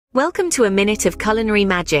Welcome to a minute of culinary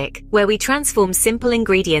magic, where we transform simple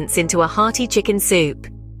ingredients into a hearty chicken soup.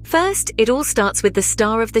 First, it all starts with the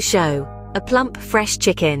star of the show, a plump, fresh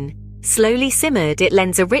chicken. Slowly simmered, it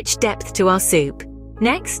lends a rich depth to our soup.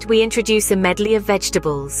 Next, we introduce a medley of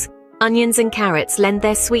vegetables. Onions and carrots lend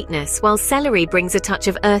their sweetness, while celery brings a touch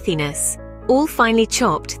of earthiness. All finely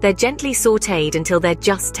chopped, they're gently sautéed until they're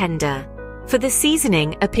just tender. For the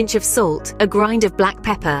seasoning, a pinch of salt, a grind of black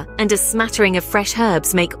pepper, and a smattering of fresh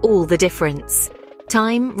herbs make all the difference.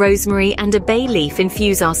 Thyme, rosemary, and a bay leaf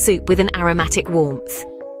infuse our soup with an aromatic warmth.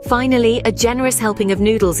 Finally, a generous helping of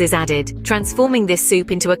noodles is added, transforming this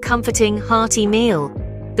soup into a comforting, hearty meal.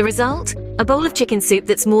 The result? A bowl of chicken soup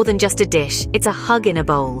that's more than just a dish, it's a hug in a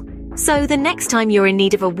bowl. So the next time you're in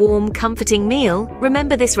need of a warm, comforting meal,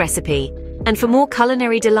 remember this recipe. And for more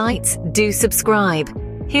culinary delights, do subscribe.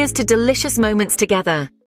 Here's to delicious moments together.